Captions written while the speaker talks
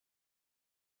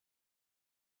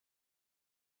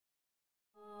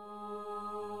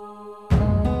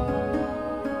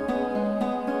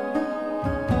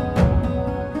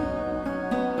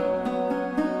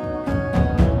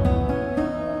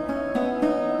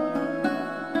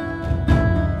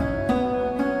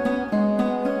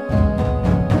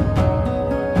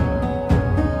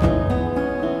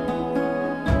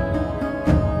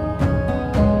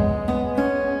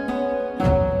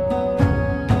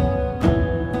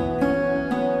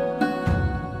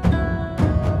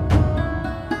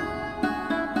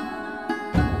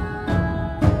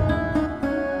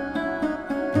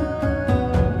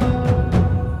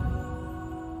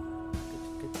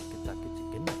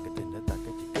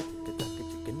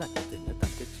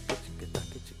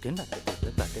The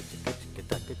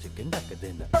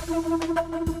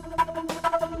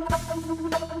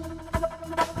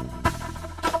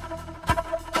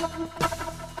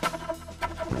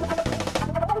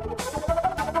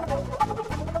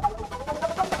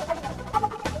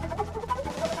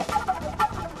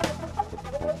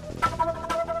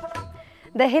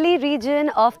hilly region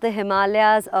of the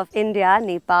Himalayas of India,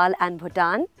 Nepal and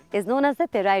Bhutan is known as the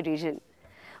Terai region.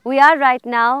 We are right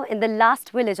now in the last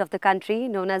village of the country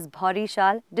known as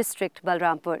Bhaurishal district,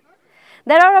 Balrampur.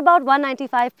 There are about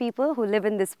 195 people who live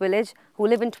in this village, who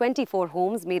live in 24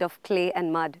 homes made of clay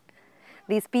and mud.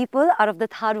 These people are of the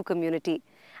Tharu community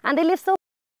and they live so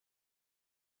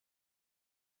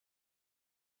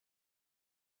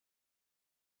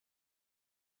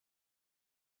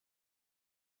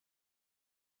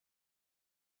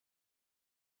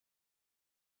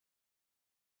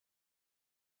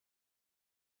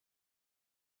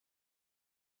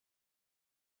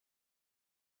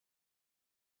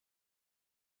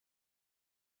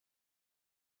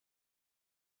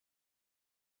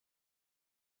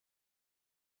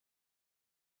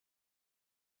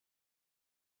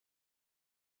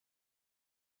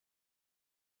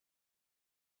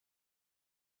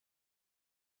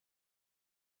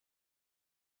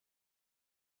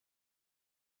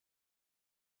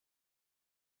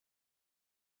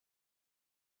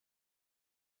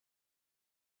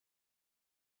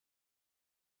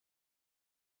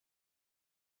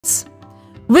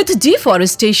With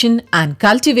deforestation and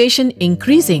cultivation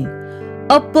increasing,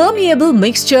 a permeable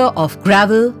mixture of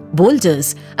gravel,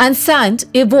 boulders and sand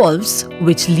evolves,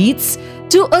 which leads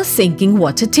to a sinking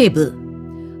water table.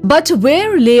 But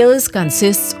where layers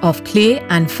consist of clay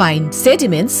and fine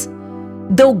sediments,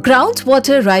 the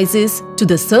groundwater rises to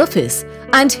the surface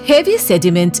and heavy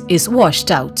sediment is washed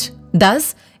out,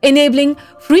 thus enabling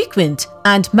frequent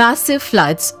and massive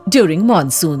floods during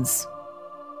monsoons.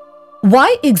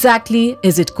 Why exactly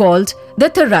is it called the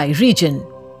Terai region?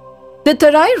 The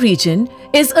Terai region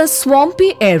is a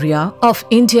swampy area of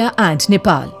India and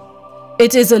Nepal.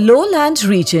 It is a lowland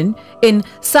region in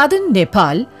southern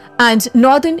Nepal and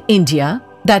northern India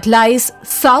that lies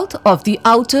south of the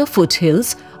outer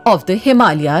foothills of the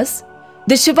Himalayas,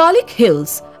 the Shivalik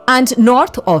hills and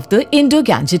north of the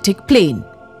Indo-Gangetic plain.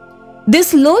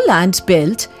 This lowland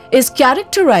belt is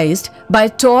characterized by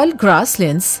tall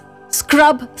grasslands,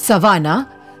 scrub savanna,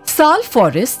 sal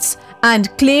forests and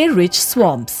clay-rich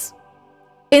swamps.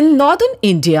 In northern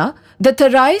India, the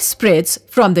Terai spreads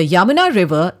from the Yamuna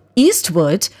river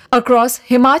eastward across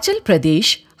Himachal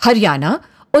Pradesh, Haryana,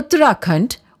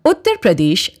 Uttarakhand, Uttar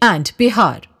Pradesh and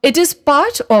Bihar. It is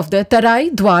part of the Terai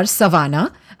Dwar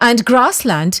savanna and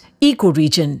grassland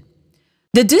ecoregion.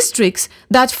 The districts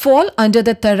that fall under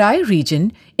the Terai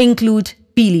region include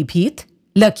Pilibhit,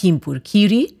 Lakhimpur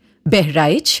Kheri,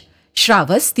 Bahraich,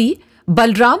 Shravasti,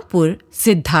 Balrampur,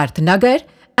 Siddharthnagar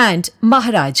and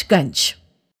Maharajganj.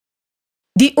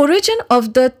 The origin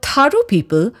of the Tharu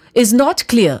people is not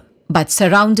clear but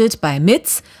surrounded by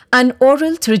myths and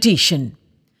oral tradition.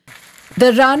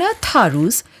 The Rana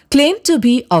Tharus claim to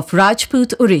be of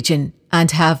Rajput origin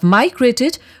and have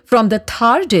migrated from the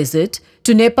Thar desert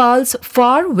to Nepal's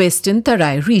far western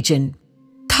Terai region.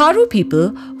 Tharu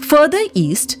people further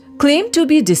east claim to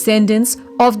be descendants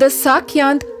of the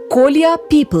Sakyant Kolia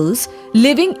peoples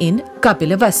living in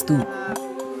Kapilavastu.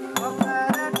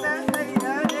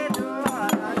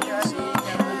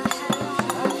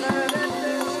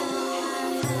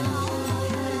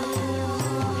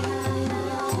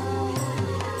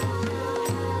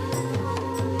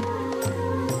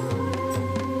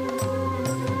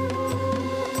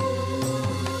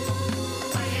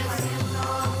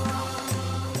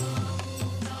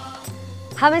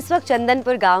 हम इस वक्त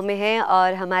चंदनपुर गांव में हैं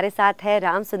और हमारे साथ है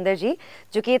राम सुंदर जी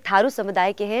जो कि थारू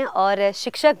समुदाय के हैं और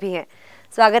शिक्षक भी हैं।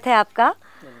 स्वागत है आपका।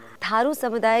 थारू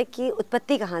समुदाय की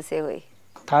उत्पत्ति कहाँ से हुई?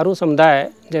 थारू समुदाय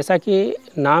जैसा कि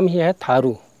नाम ही है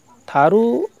थारू।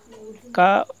 थारू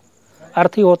का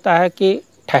अर्थ ही होता है कि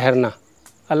ठहरना।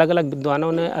 अलग अलग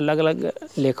विद्वानों ने, अलग अलग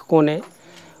लेखकों ने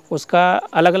उसका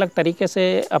अलग अलग तरीके से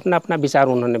अपना अपना विचार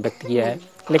उन्होंने व्यक्त किया है,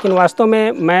 लेकिन वास्तव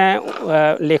में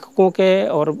मैं लेखकों के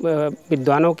और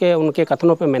विद्वानों के उनके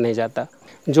कथनों पे मैं नहीं जाता।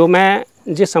 जो मैं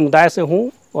जिस समुदाय से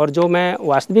हूँ और जो मैं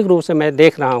वास्तविक रूप से मैं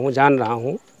देख रहा हूँ, जान रहा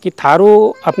हूँ कि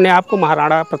थारू अपने आप को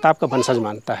महाराणा प्रताप का वंशज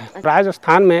मानता है।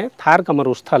 राजस्थान में थार का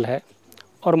मरुस्थल है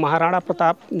और महाराणा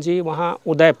प्रताप जी वहाँ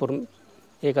उदयपुर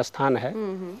एक स्थान है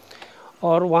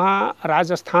और वहाँ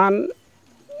राजस्थान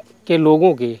के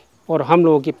लोगों की और हम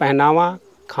लोगों की पहनावा,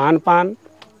 खान पान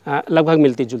लगभग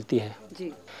मिलती जुलती है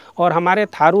जी। और हमारे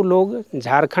थारू लोग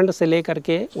झारखंड से लेकर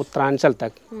के उत्तरांचल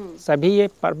तक सभी ये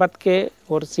पर्वत के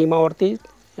और सीमावर्ती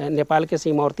नेपाल के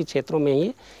सीमावर्ती क्षेत्रों में ही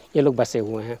ये लोग बसे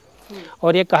हुए हैं।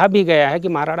 और ये कहा भी गया है कि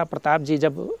महाराणा प्रताप जी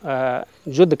जब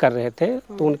युद्ध कर रहे थे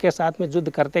तो उनके साथ में युद्ध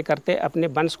करते करते अपने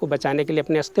वंश को बचाने के लिए,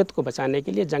 अपने अस्तित्व को बचाने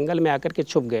के लिए जंगल में आकर के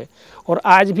छुप गए। और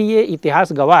आज भी ये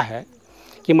इतिहास गवाह है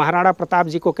कि महाराणा प्रताप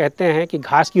जी को कहते हैं कि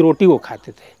घास की रोटी वो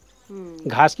खाते थे।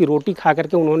 घास की रोटी खा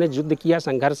करके उन्होंने युद्ध किया,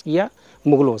 संघर्ष किया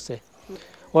मुगलों से।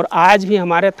 और आज भी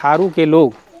हमारे थारू के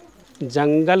लोग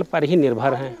जंगल पर ही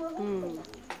निर्भर हैं।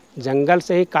 जंगल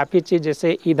से ही काफ़ी चीज़,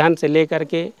 जैसे ईंधन से लेकर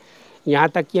के यहाँ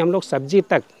तक कि हम लोग सब्जी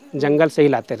तक जंगल से ही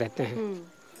लाते रहते हैं।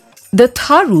 The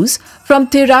Tharus from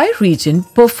Terai region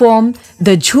perform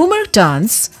the Jhumar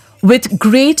dance with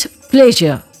great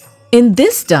pleasure. In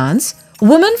this dance,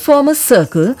 women form a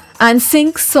circle and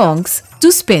sing songs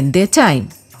to spend their time.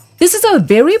 This is a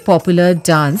very popular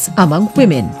dance among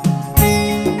women.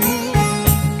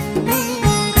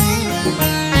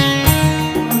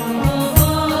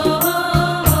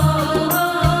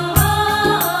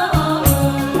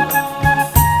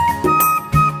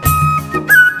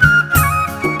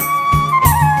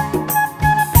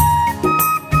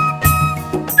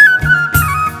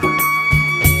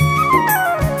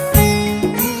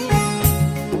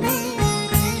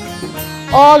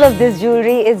 All of this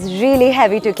jewelry is really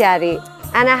heavy to carry,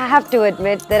 and I have to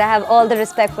admit that I have all the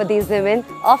respect for these women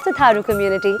of the Tharu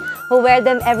community who wear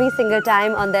them every single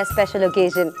time on their special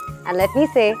occasion. And let me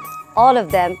say, all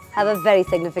of them have a very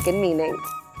significant meaning.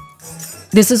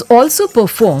 This is also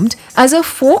performed as a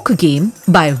folk game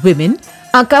by women,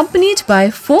 accompanied by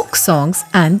folk songs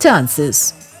and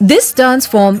dances. This dance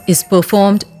form is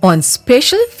performed on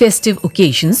special festive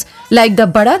occasions like the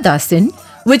Bada Dasin,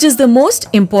 which is the most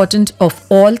important of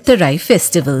all Terai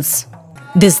festivals.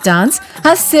 This dance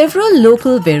has several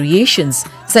local variations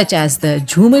such as the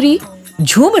Jhumari,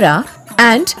 Jhumra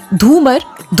and Dhumar,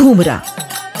 Dhumra.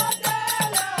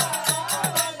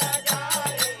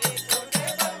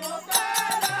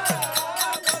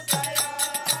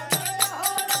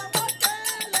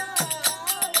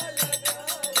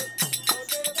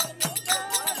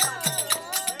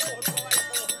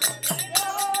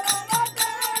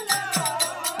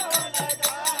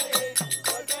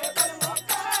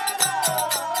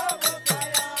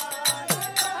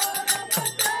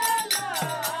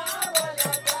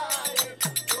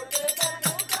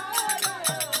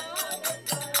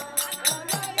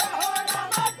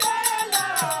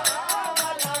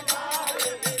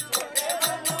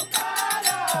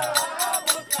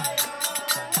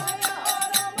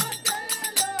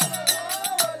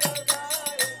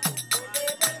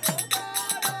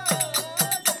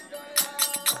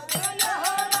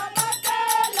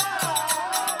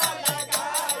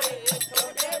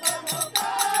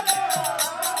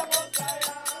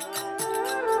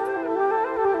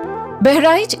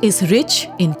 Bahraich is rich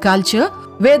in culture,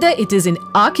 whether it is in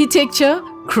architecture,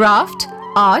 craft,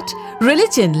 art,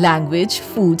 religion, language,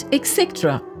 food,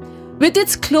 etc. With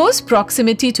its close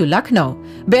proximity to Lucknow,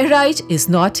 Bahraich is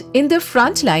not in the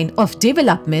front line of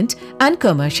development and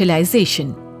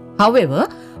commercialization. However,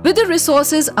 with the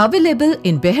resources available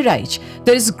in Bahraich,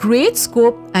 there is great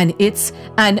scope and it's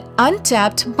an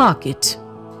untapped market.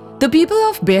 The people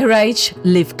of Bahraich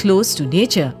live close to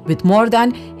nature with more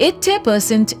than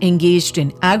 80% engaged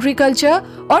in agriculture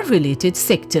or related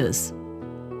sectors.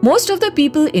 Most of the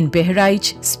people in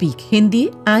Bahraich speak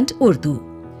Hindi and Urdu.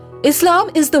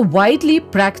 Islam is the widely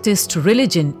practiced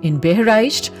religion in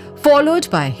Bahraich, followed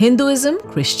by Hinduism,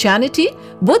 Christianity,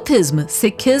 Buddhism,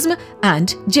 Sikhism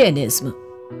and Jainism.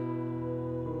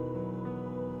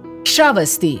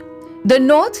 Shravasti, the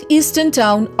northeastern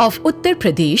town of Uttar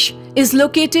Pradesh, is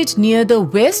located near the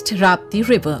West Rapti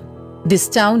River. This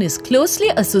town is closely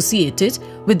associated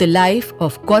with the life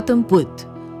of Gautam Buddha,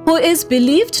 who is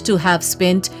believed to have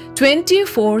spent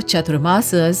 24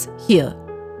 Chaturmasas here.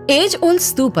 Age-old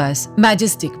stupas,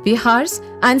 majestic vihars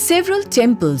and several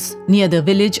temples near the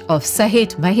village of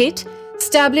Sahet Mahet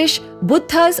establish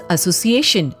Buddha's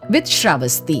association with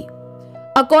Shravasti.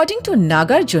 According to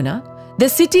Nagarjuna, the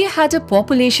city had a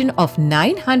population of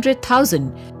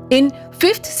 900,000 in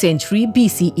 5th century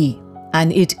BCE,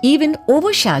 and it even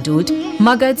overshadowed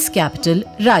Magadh's capital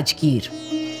Rajgir.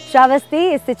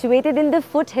 Shravasti is situated in the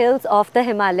foothills of the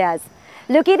Himalayas.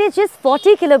 Located just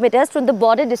 40 kilometers from the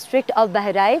border district of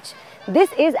Bahraich, this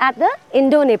is at the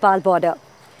Indo-Nepal border.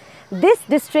 This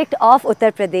district of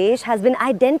Uttar Pradesh has been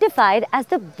identified as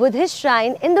the Buddhist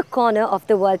shrine in the corner of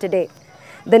the world today.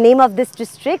 The name of this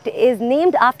district is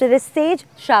named after the sage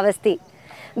Shravasti.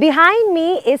 Behind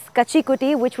me is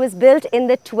Kachikuti, which was built in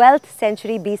the 12th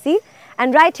century BC,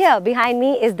 and right here behind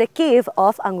me is the cave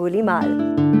of Angulimal.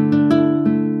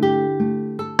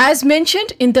 As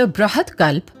mentioned in the Brahat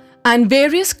Kalp, and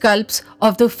various sculptures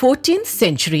of the 14th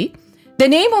century, the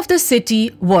name of the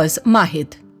city was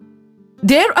Mahid.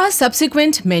 There are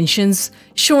subsequent mentions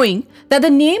showing that the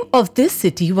name of this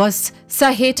city was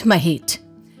Sahet Mahit.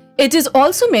 It is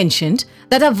also mentioned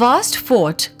that a vast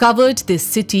fort covered this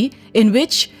city in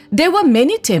which there were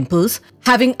many temples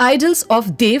having idols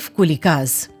of Dev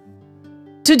Kulikas.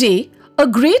 Today, a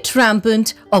great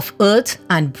rampant of earth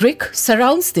and brick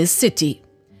surrounds this city.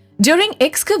 During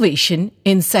excavation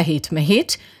in Sahet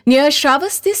Mahit near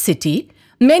Shravasti city,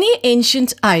 many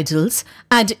ancient idols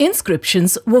and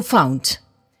inscriptions were found.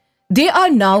 They are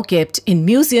now kept in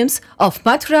museums of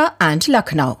Mathura and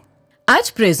Lucknow.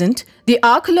 At present, the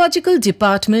Archaeological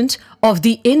Department of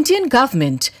the Indian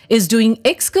government is doing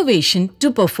excavation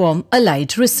to perform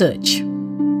allied research.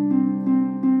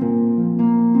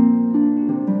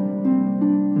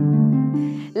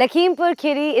 Lakhimpur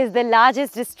Kheri is the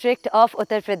largest district of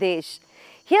Uttar Pradesh.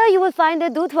 Here you will find the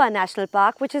Dudhwa National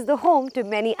Park, which is the home to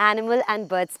many animal and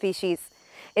bird species.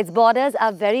 Its borders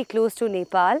are very close to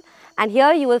Nepal, and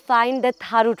here you will find the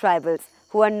Tharu tribals,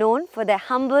 who are known for their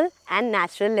humble and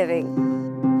natural living.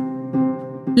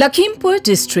 Lakhimpur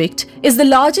district is the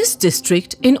largest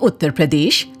district in Uttar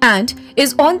Pradesh and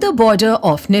is on the border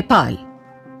of Nepal.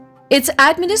 Its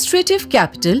administrative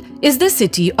capital is the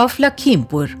city of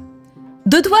Lakhimpur.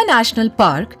 Dudhwa National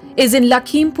Park is in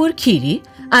Lakhimpur Kheri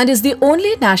and is the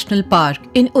only national park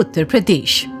in Uttar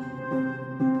Pradesh.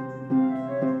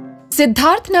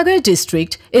 Siddharthnagar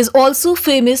district is also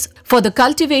famous for the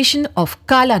cultivation of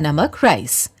Kala Namak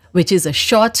rice, which is a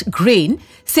short grain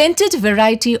scented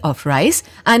variety of rice,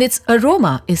 and its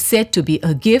aroma is said to be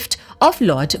a gift of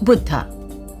Lord Buddha.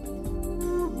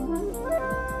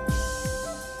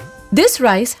 This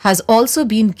rice has also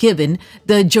been given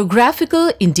the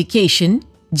geographical indication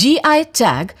GI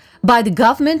tag by the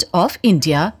Government of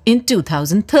India in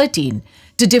 2013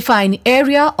 to define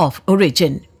area of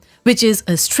origin, which is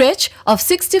a stretch of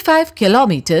 65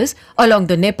 kilometers along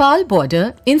the Nepal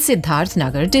border in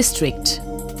Siddharthnagar district.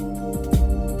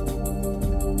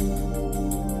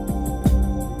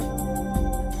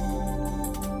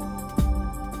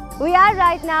 We are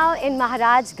right now in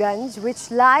Maharajganj, which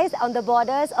lies on the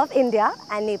borders of India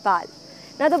and Nepal.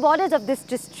 Now the borders of this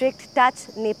district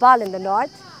touch Nepal in the north,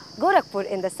 Gorakhpur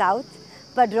in the south,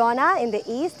 Padrona in the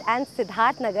east and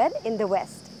Siddharthnagar in the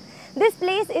west. This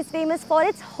place is famous for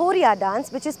its Horia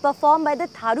dance, which is performed by the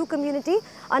Tharu community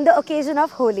on the occasion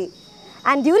of Holi.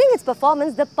 And during its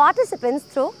performance, the participants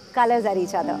throw colors at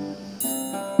each other.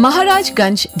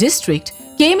 Maharajganj district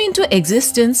came into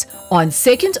existence on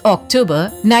 2nd October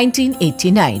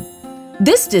 1989.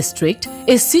 This district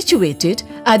is situated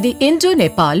at the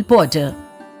Indo-Nepal border.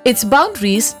 Its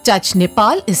boundaries touch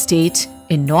Nepal State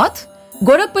in north,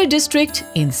 Gorakhpur district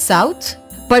in south,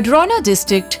 Padrona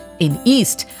district in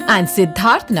east, and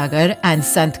Siddharthnagar and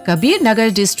Sant Kabir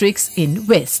Nagar districts in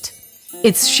west.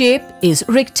 Its shape is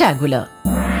rectangular.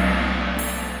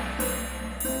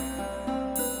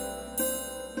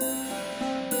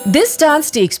 This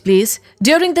dance takes place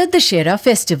during the Dussehra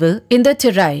festival in the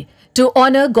Terai to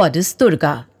honor goddess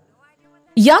Durga.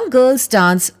 Young girls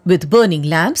dance with burning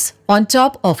lamps on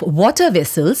top of water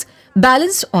vessels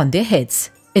balanced on their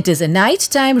heads. It is a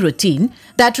nighttime routine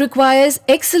that requires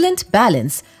excellent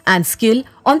balance and skill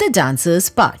on the dancer's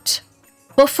part.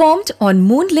 Performed on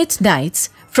moonlit nights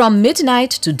from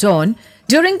midnight to dawn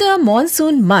during the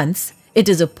monsoon months, it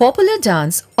is a popular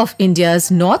dance of India's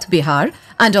North Bihar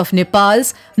and of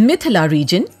Nepal's Mithila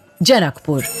region,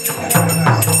 Janakpur.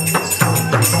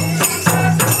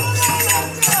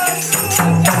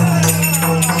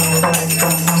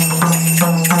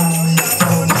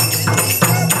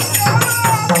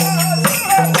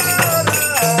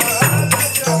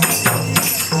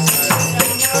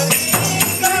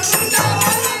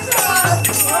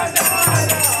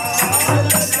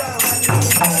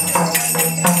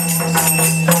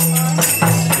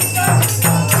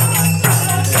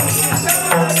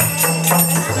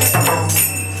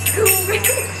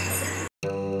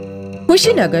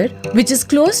 Kushinagar, which is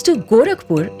close to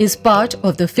Gorakhpur, is part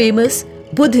of the famous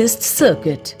Buddhist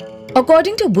circuit.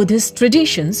 According to Buddhist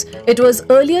traditions, it was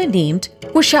earlier named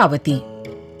Kushavati,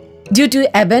 due to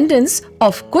abundance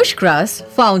of kush grass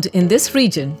found in this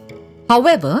region.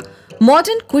 However,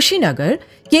 modern Kushinagar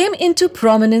came into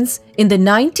prominence in the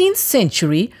 19th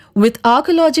century with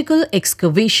archaeological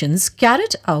excavations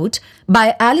carried out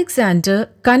by Alexander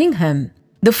Cunningham,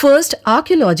 the first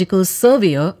archaeological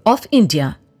surveyor of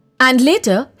India, and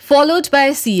later followed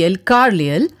by C.L.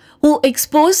 Carlyle, who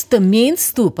exposed the main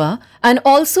stupa and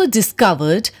also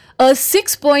discovered a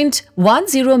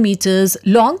 6.10 meters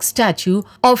long statue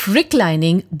of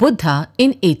reclining Buddha in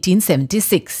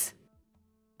 1876.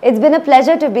 It's been a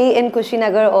pleasure to be in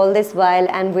Kushinagar all this while,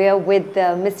 and we are with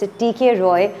Mr. T.K.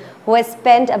 Roy, who has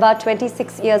spent about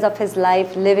 26 years of his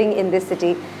life living in this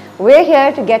city. We're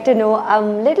here to get to know a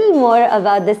little more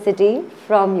about this city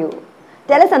from you.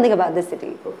 Tell us something about this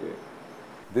city. Okay.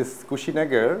 This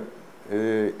Kushinagar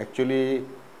actually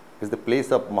is the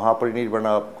place of Mahaparinirvana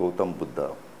of Gautam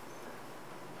Buddha.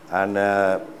 And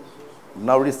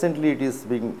now recently it is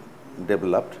being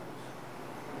developed.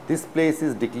 This place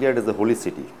is declared as a holy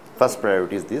city. First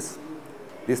priority is this.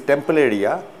 This temple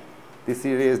area, this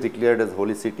area is declared as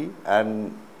holy city,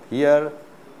 and here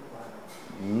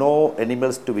no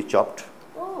animals to be chopped,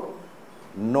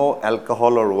 no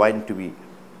alcohol or wine to be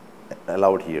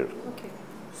allowed here. Okay.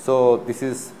 So this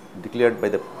is declared by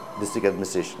the district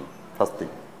administration, first thing.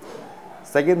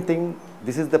 Second thing,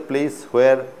 this is the place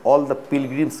where all the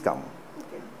pilgrims come.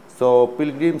 Okay. So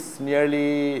pilgrims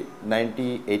nearly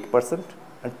 98%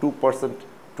 and 2%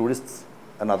 tourists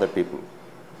and other people.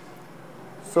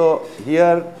 So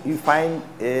here you find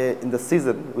in the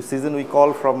season we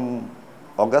call from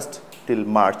August till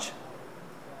March,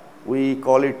 we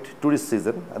call it tourist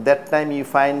season. At that time you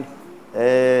find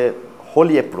a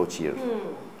holy approach here.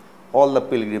 All the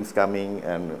pilgrims coming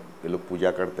and ये लोग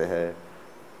पूजा करते हैं,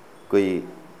 कोई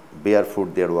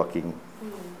barefoot they are walking,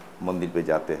 मंदिर पे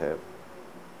जाते हैं.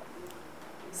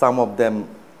 Some of them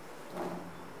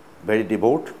very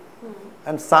devout,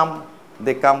 and some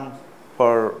they come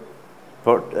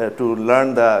to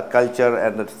learn the culture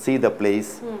and see the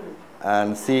place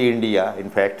and see India, in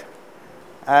fact.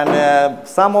 And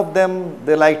some of them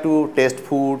they like to taste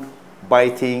food, buy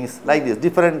things like this.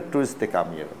 Different tourists they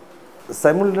come here.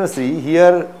 Simultaneously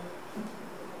here,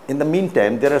 in the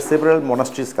meantime, there are several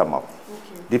monasteries come up.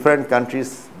 Okay. Different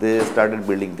countries they started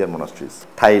building their monasteries.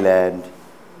 Thailand,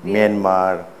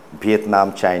 Myanmar,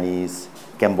 Vietnam, Chinese,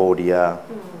 Cambodia,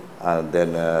 and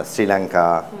then Sri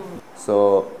Lanka.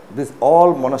 So these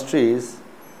all monasteries,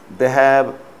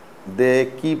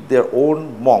 they keep their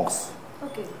own monks.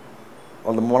 Okay.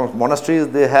 All the monasteries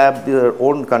they have their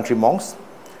own country monks,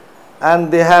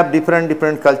 and they have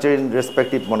different culture in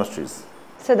respective monasteries.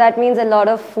 So that means a lot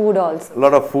of food also. A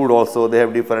lot of food also. They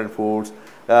have different foods,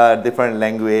 different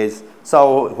language.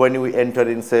 So when we enter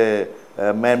in say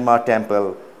Myanmar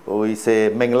temple, we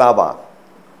say Menglaba,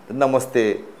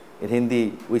 Namaste. In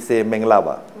Hindi we say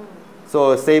Menglaba.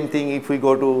 So same thing if we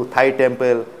go to Thai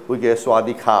temple, we get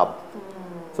Swadi Khab.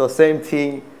 So same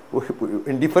thing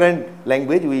in different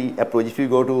language we approach. If you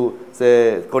go to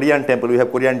say Korean temple, we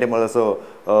have Korean temple also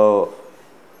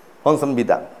Honsang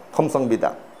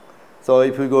Bida. So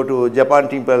if we go to Japan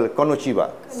temple,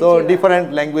 Konnichiwa. So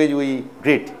different language we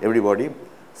greet everybody.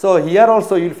 So here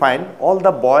also you'll find all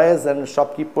the boys and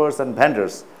shopkeepers and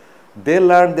vendors, they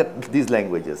learn these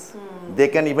languages. They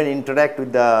can even interact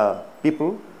with the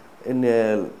people in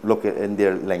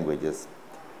their languages.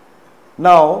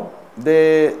 Now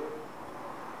we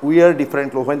wear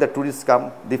different clothes. When the tourists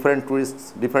come, different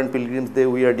pilgrims, they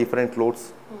wear different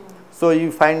clothes. So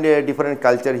you find a different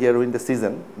culture here in the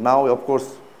season. Now of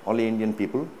course only Indian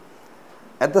people.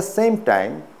 At the same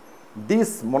time,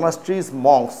 these monasteries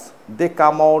monks, they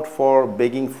come out for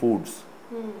begging foods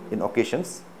in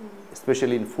occasions,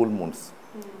 especially in full moons.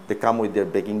 They come with their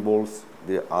begging bowls,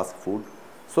 they ask food.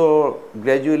 So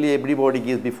gradually everybody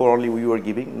gives. Before only we were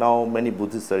giving, now many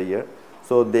Buddhists are here,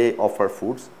 so they offer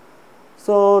foods.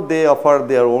 So they offer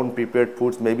their own prepared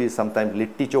foods, maybe sometimes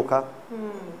litti chokha.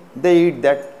 They eat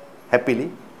that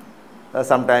happily.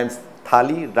 Sometimes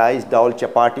thali, rice, dal,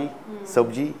 chapati,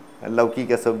 sabji, लौकी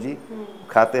का सब्जी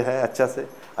खाते हैं अच्छा से,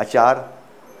 अचार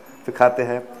फिर खाते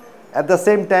हैं. At the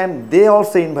same time, they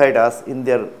also invite us in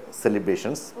their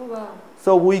celebrations. Oh, wow.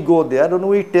 So we go there and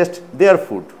we taste their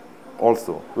food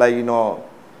also. Like, you know,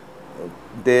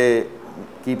 they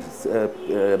keep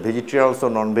vegetarian also,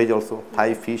 non-veg also,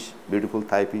 Thai fish, beautiful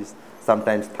Thai fish,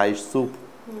 sometimes Thai soup,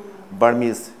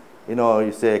 Burmese, you know,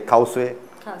 you say kauswe.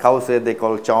 Kauswe, they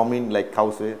call chow mein like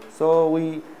kauswe. So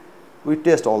we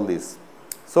taste all this.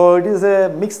 So it is a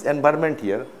mixed environment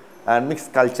here and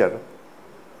mixed culture,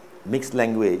 mixed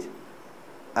language.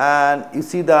 And you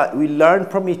see that we learn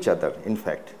from each other, in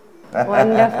fact.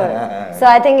 Wonderful. So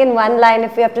I think in one line,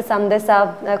 if we have to sum this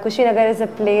up, Kushinagar is a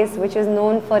place which is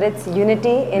known for its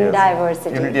unity in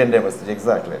diversity. Unity and diversity,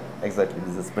 exactly. Exactly.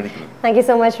 This is pretty cool. Thank you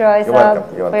so much, Roy, You're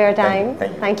welcome. You're for your welcome.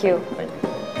 time. Thank you. Thank you.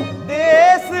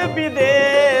 देश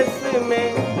विदेश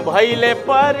में भइले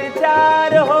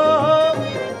प्रचार हो,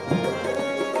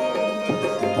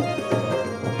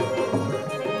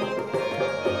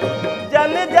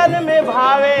 जन जन में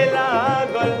भावे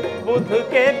लागल बुद्ध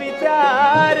के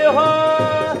विचार हो।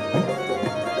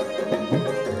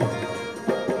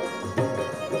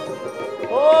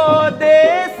 ओ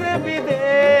देश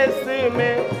विदेश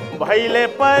में भइले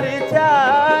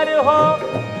प्रचार हो,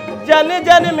 जन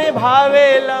जन में भावे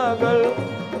लगल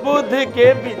बुद्ध के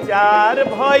विचार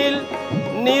भइल।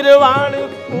 निर्वाण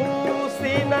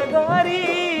कुशीनगरिया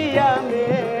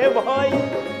में भइल,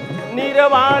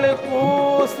 निर्वाण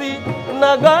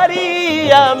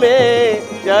कुशीनगरिया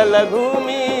में। चल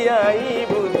घूमी आई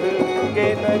बुद्ध के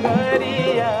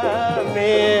नगरिया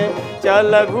में,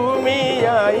 चल घूमी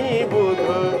आई बुद्ध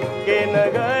के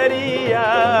नगरिया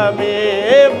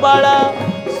में। बड़ा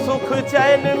सुख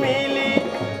चैन मिली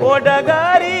ओ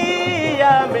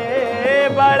डगरिया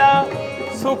में, बड़ा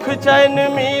सुख चैन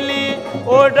मिली ओ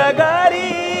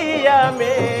डगरिया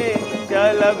में।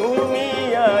 चल घूमी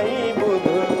आई बुद्ध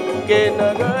के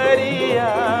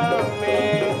नगरिया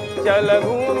में, चल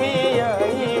घूमी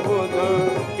आई बुद्ध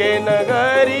के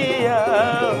नगरिया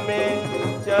में,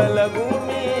 चल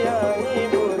घूमी आई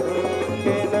बुद्ध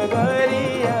के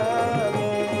नगरिया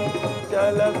में,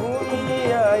 चल घूमी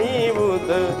आई बुद्ध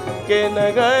के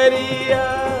नगरिया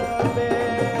में।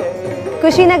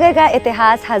 कुशीनगर का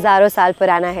इतिहास हजारों साल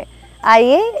पुराना है।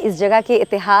 आइए इस जगह के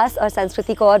इतिहास और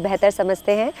संस्कृति को और बेहतर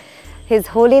समझते हैं his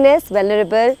holiness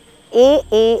venerable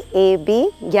AAAB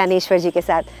Dnyaneshwar जी के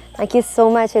साथ। Thank you so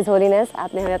much his holiness,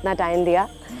 आपने हमें अपना टाइम दिया।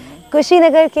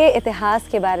 कुशीनगर के इतिहास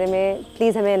के बारे में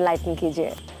प्लीज़ हमें एनलाइटन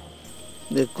कीजिए।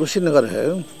 ये कुशीनगर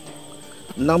है,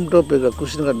 नाम तो पे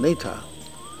कुशीनगर नहीं था।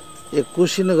 ये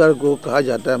कुशीनगर को कहा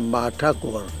जाता है माठा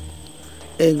कुंवर।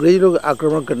 अंग्रेज लोग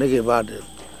आक्रमण करने के बाद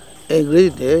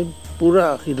अंग्रेज ने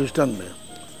पूरा हिंदुस्तान में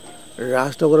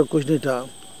रास्ता वगैरह कुछ नहीं था।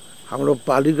 हम लोग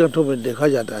पाली ग्रंथों में देखा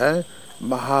जाता है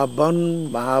महावन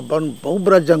बहुत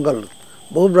बड़ा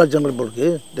जंगल बोल के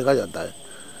देखा जाता है।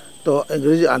 तो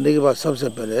अंग्रेज आने के बाद सबसे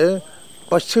पहले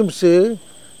पश्चिम से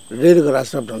रेल का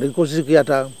रास्ता बनाने की कोशिश किया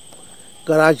था।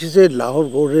 कराची से लाहौर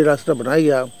को रेल रास्ता बनाया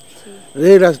गया।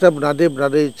 रेल रास्ता बनाते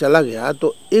बनाते चला गया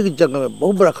तो एक जंगल में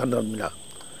बहुत बड़ा खंडहर मिला।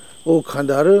 वो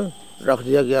खंडहर रख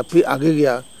दिया गया। फिर आगे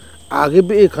गया, आगे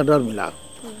भी एक खंडहर मिला।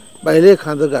 पहले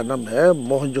खंडहर का नाम है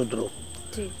मोहनजोदड़ो,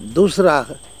 दूसरा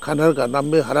खंडहर का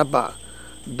नाम है हड़प्पा।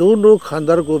 दोनों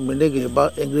खंडहर को मिलने के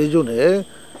बाद अंग्रेजों ने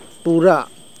पूरा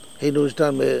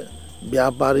हिंदुस्तान में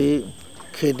व्यापारी,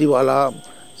 खेती वाला,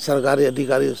 सरकारी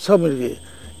अधिकारी सब मिलके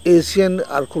एशियन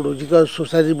आर्कोलॉजिकल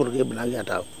सोसाइटी बोल के बनाया गया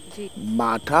था।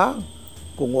 माथा,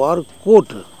 कुंवर, कोट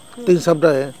तीन शब्द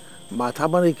है। माथा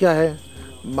माने क्या है?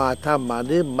 माथा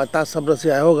माने मता शब्द से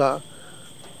आया होगा।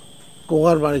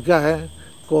 कुंवर माने क्या है?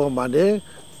 कुंवर माने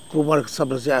कुमार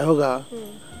शब्द से आया होगा।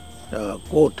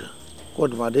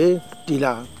 कोट माने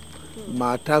टीला।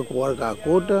 माथा कुंवर का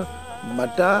कोट,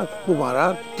 मटा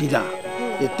कुमारा टीला,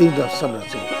 ये तीन शब्द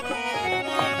से।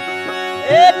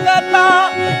 एकता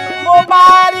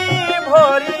मोबारी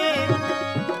भोरी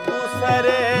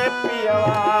दूसरे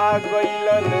पियवा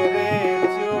गइलन रे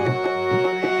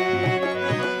चोरी।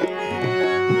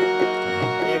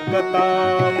 एकता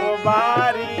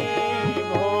मोबारी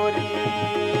भोरी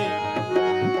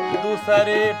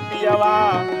दूसरे पियवा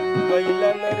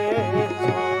गइलन रे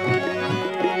चोरी।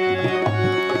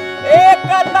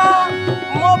 एकता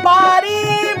मोबारी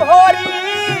भोरी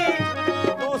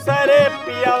दूसरे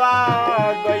पियवा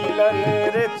गइलन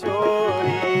रे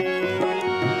चोरी।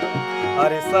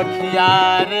 अरे सखिया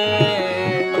रे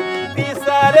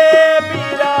तीसरे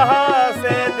बिरह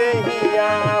से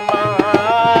दहिया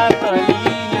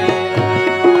मातलिए।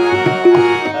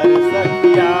 अरे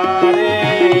सखिया रे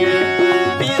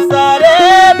तीसरे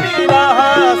बिरह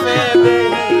से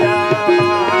Dahiya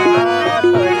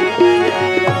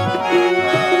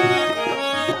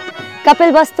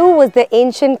Kapilvastu was the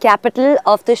ancient capital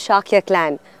of the Shakya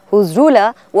clan, whose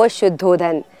ruler was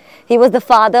Shuddhodhan. He was the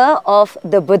father of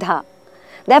the Buddha.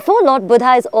 Therefore, Lord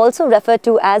Buddha is also referred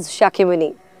to as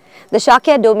Shakyamuni. The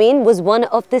Shakya domain was one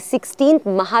of the 16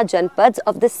 Mahajanpads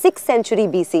of the 6th century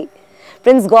BC.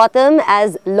 Prince Gautam,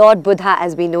 as Lord Buddha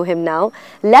as we know him now,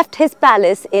 left his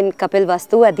palace in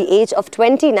Kapilvastu at the age of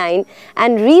 29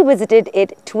 and revisited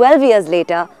it 12 years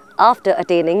later after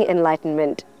attaining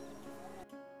enlightenment.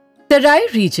 Terai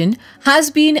region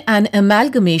has been an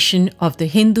amalgamation of the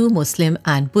Hindu, Muslim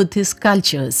and Buddhist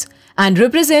cultures and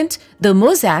represent the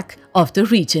mosaic of the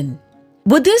region.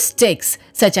 Buddhist texts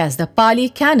such as the Pali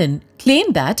Canon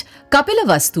claim that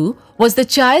Kapilavastu was the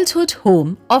childhood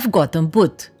home of Gautam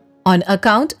Buddha, on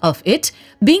account of it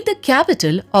being the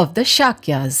capital of the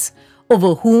Shakyas,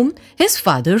 over whom his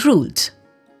father ruled.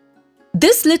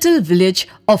 This little village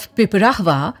of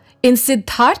Piparahwa in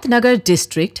Siddharthnagar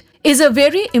district is a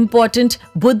very important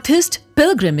Buddhist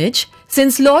pilgrimage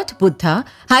since Lord Buddha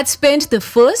had spent the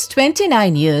first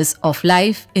 29 years of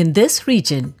life in this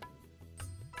region.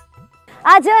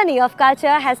 Our journey of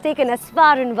culture has taken us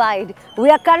far and wide. We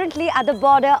are currently at the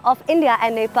border of India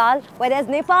and Nepal, where there's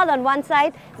Nepal on one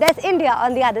side, there's India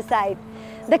on the other side.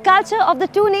 The culture of the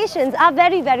two nations are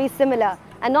very, very similar.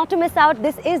 And not to miss out,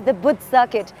 this is the Buddh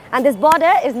circuit, and this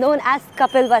border is known as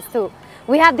Kapil Vastu.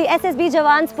 We have the SSB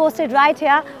Jawans posted right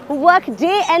here who work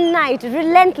day and night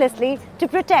relentlessly to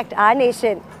protect our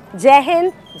nation. Jai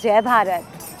Hind, Jai Bharat.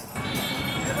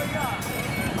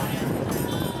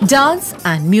 Dance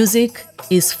and music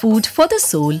is food for the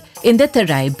soul in the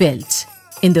Terai belt.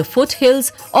 In the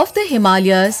foothills of the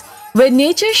Himalayas, where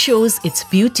nature shows its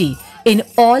beauty in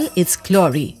all its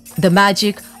glory, the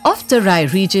magic of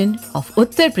Terai region of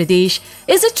Uttar Pradesh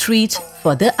is a treat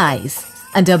for the eyes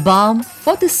and a balm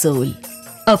for the soul.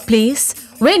 A place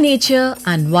where nature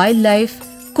and wildlife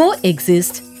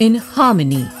coexist in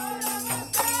harmony.